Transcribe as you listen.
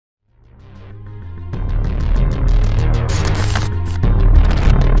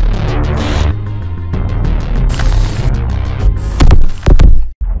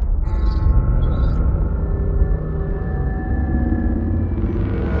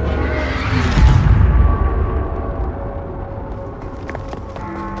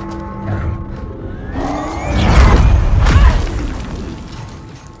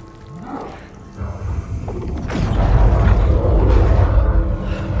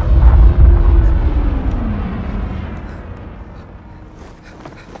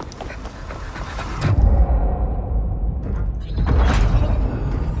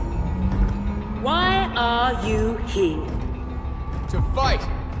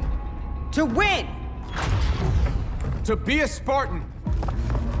To win! To be a Spartan!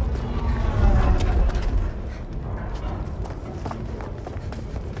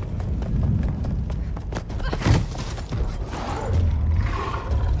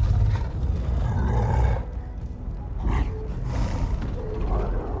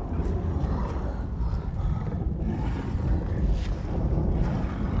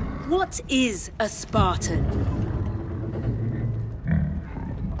 What is a Spartan?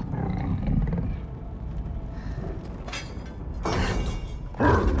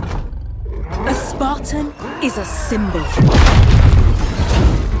 A Spartan is a symbol.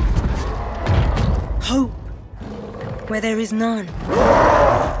 Hope where there is none.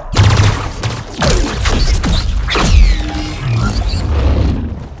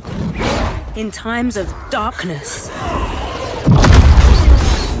 In times of darkness,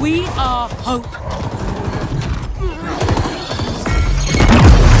 we are hope.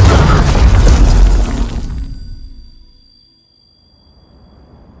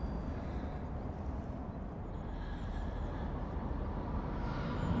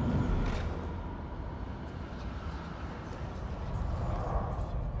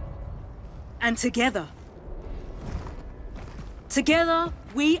 And together,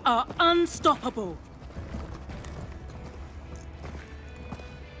 we are unstoppable.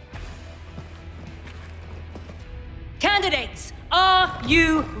 Candidates, are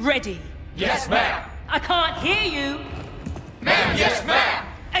you ready? Yes, ma'am! I can't hear you. Ma'am, yes, ma'am!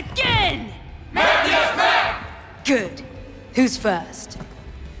 Again! Ma'am, yes, ma'am! Good. Who's first?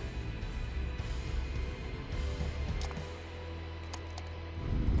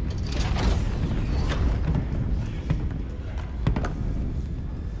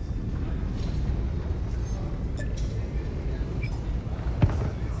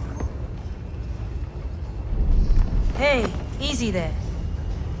 Hey, easy there.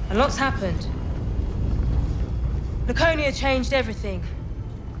 A lot's happened. Laconia changed everything.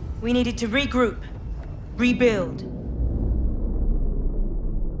 We needed to regroup, rebuild.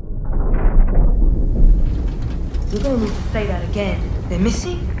 You're gonna need to say that again. They're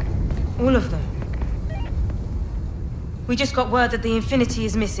missing? All of them. We just got word that the Infinity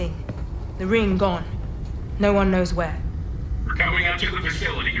is missing. The ring gone. No one knows where. We're coming up to the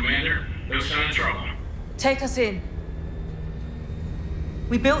facility, Commander. No sign of trouble. Take us in.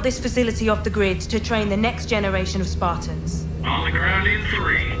 We built this facility off the grid to train the next generation of Spartans. On the ground in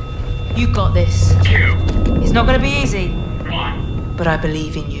 3, You got this. 2, It's not gonna be easy, 1. but I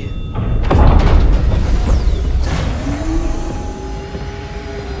believe in you.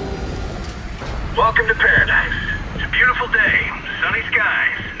 Welcome to paradise. It's a beautiful day, sunny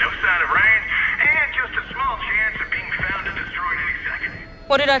skies, no sign of rain, and just a small chance of being found and destroyed any second.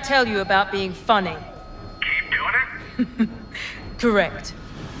 What did I tell you about being funny? Keep doing it? Correct.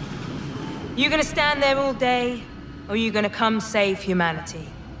 You gonna stand there all day, or you gonna come save humanity?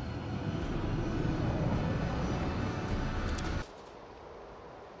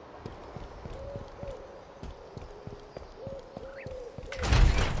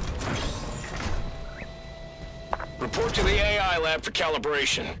 Report to the AI lab for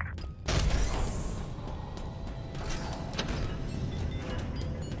calibration.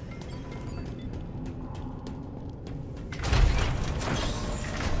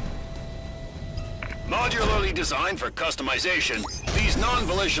 Modularly designed for customization, these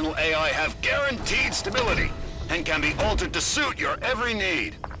non-volitional AI have guaranteed stability and can be altered to suit your every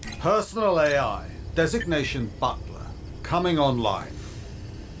need. Personal AI, designation Butler, coming online.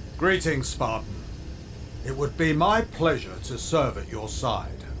 Greetings, Spartan. It would be my pleasure to serve at your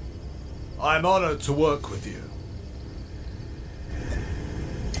side. I'm honored to work with you.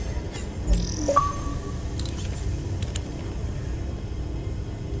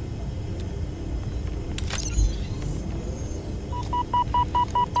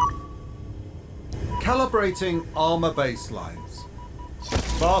 Calibrating armor baselines.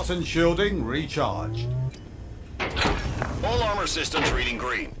 Spartan shielding recharged. All armor systems reading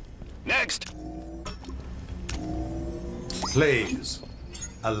green. Next. Please,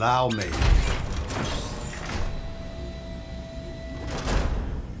 allow me.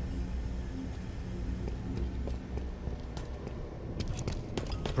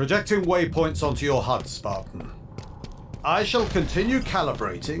 Projecting waypoints onto your HUD, Spartan. I shall continue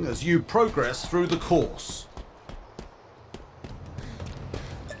calibrating as you progress through the course.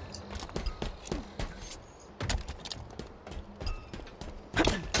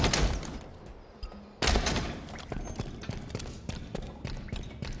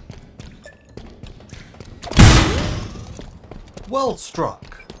 Well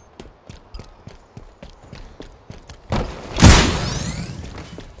struck.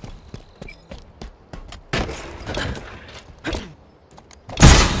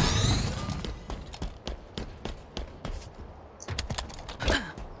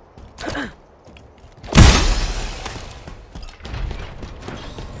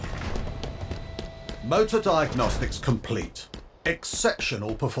 Motor diagnostics complete.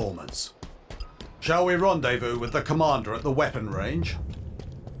 Exceptional performance. Shall we rendezvous with the commander at the weapon range?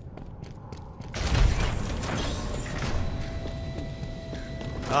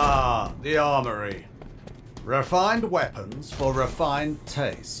 Ah, the armory. Refined weapons for refined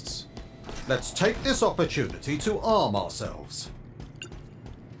tastes. Let's take this opportunity to arm ourselves.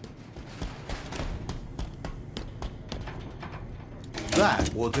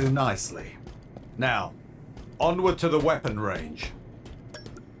 That will do nicely. Now, onward to the weapon range.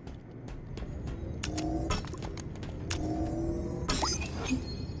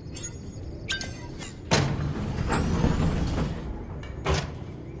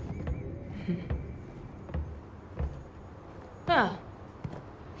 Ah.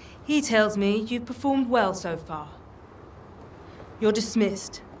 He tells me you've performed well so far. You're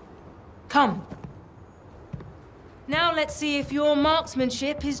dismissed. Come. Now let's see if your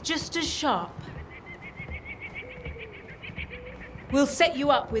marksmanship is just as sharp. We'll set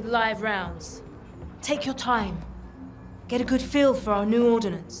you up with live rounds. Take your time. Get a good feel for our new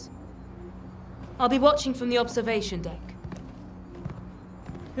ordnance. I'll be watching from the observation deck.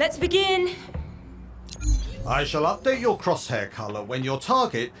 Let's begin! I shall update your crosshair color when your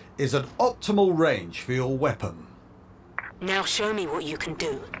target is at optimal range for your weapon. Now show me what you can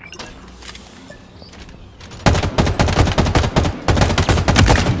do.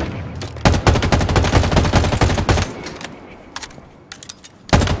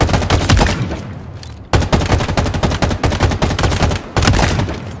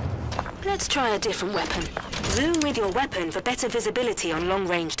 Let's try a different weapon. Zoom with your weapon for better visibility on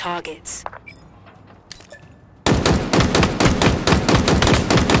long-range targets.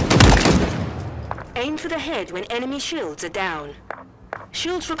 Aim for the head when enemy shields are down.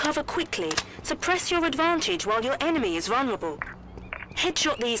 Shields recover quickly, so press your advantage while your enemy is vulnerable.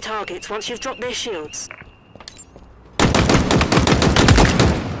 Headshot these targets once you've dropped their shields.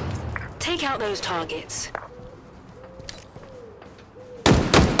 Take out those targets.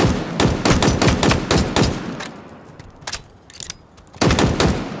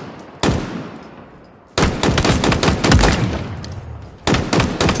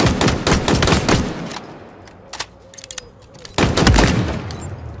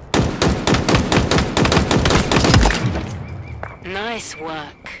 Nice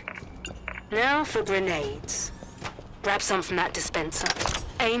work. Now for grenades. Grab some from that dispenser.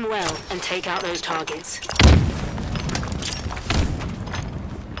 Aim well and take out those targets.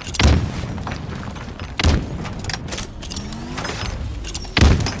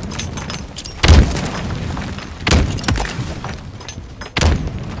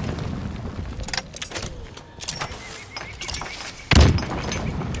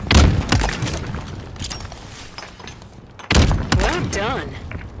 Done.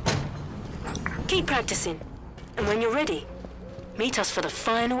 Keep practicing, and when you're ready, meet us for the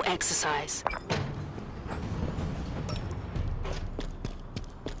final exercise.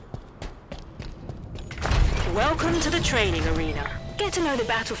 Welcome to the training arena. Get to know the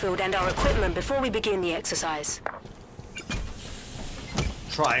battlefield and our equipment before we begin the exercise.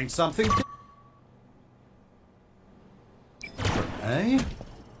 Trying something? Eh?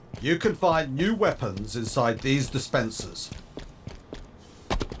 You can find new weapons inside these dispensers.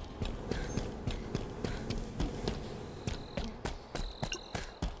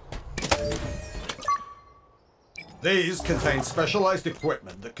 These contain specialized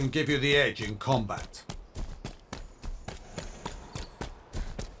equipment that can give you the edge in combat.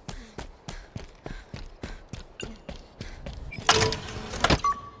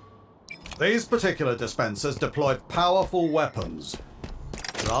 These particular dispensers deploy powerful weapons.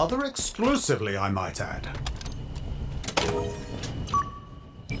 Rather exclusively, I might add.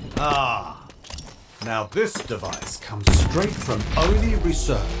 Ah, now this device comes straight from ONI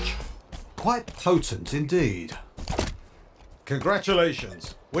Research. Quite potent indeed.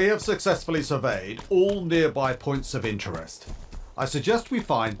 Congratulations, we have successfully surveyed all nearby points of interest. I suggest we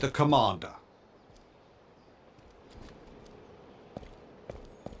find the commander.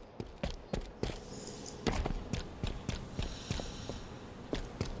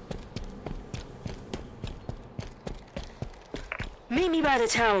 Meet me by the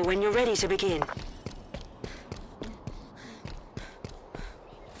tower when you're ready to begin.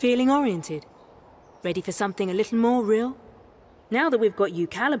 Feeling oriented? Ready for something a little more real? Now that we've got you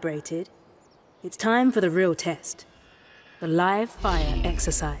calibrated, it's time for the real test. The live fire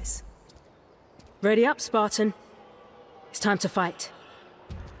exercise. Ready up, Spartan. It's time to fight.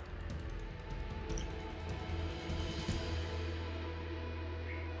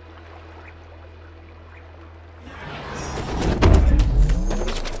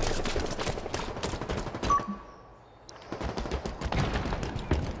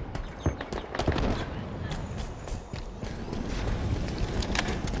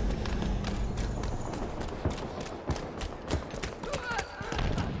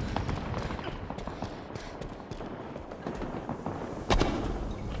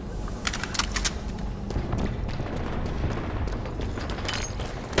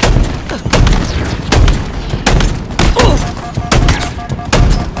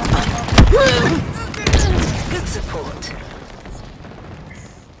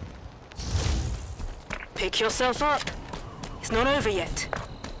 yourself up. It's not over yet.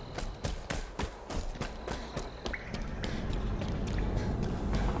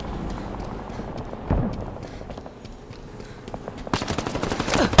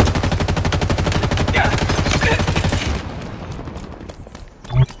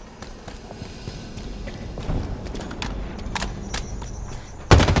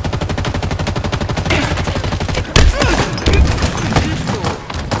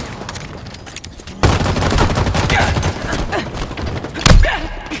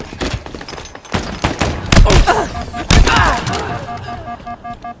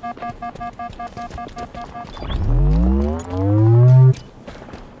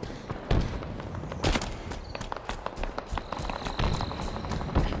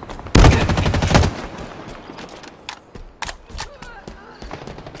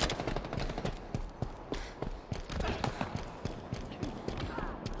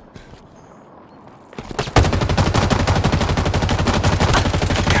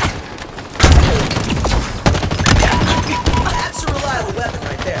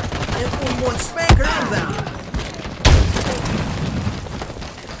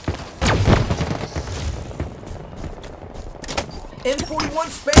 M41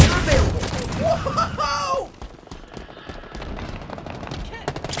 Spanker available! Whoa!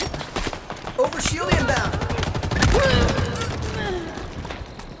 Overshield inbound!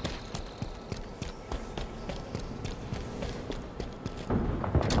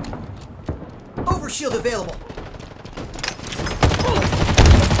 Overshield available!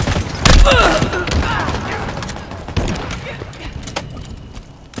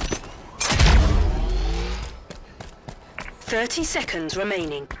 30 seconds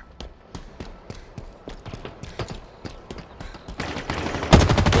remaining.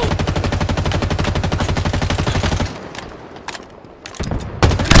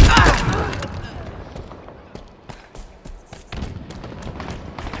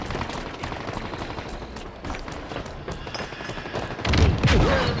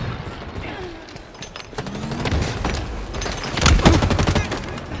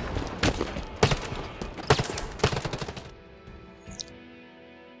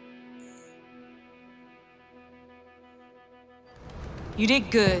 You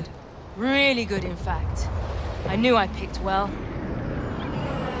did good. Really good, in fact. I knew I picked well.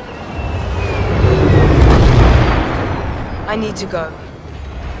 I need to go.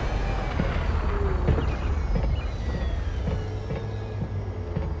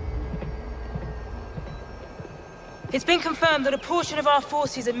 It's been confirmed that a portion of our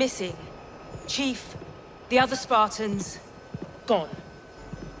forces are missing. Chief, the other Spartans, gone.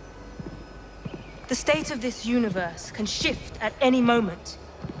 The state of this universe can shift at any moment.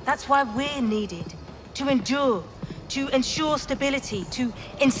 That's why we're needed. To endure, to ensure stability, to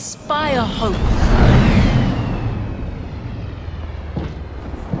inspire hope.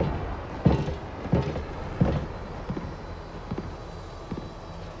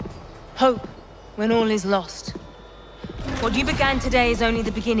 Hope when all is lost. What you began today is only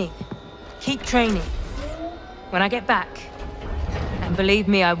the beginning. Keep training. When I get back, and believe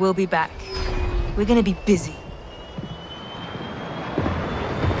me, I will be back, we're gonna be busy.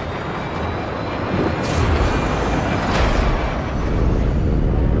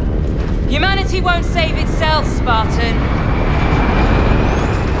 Humanity won't save itself, Spartan.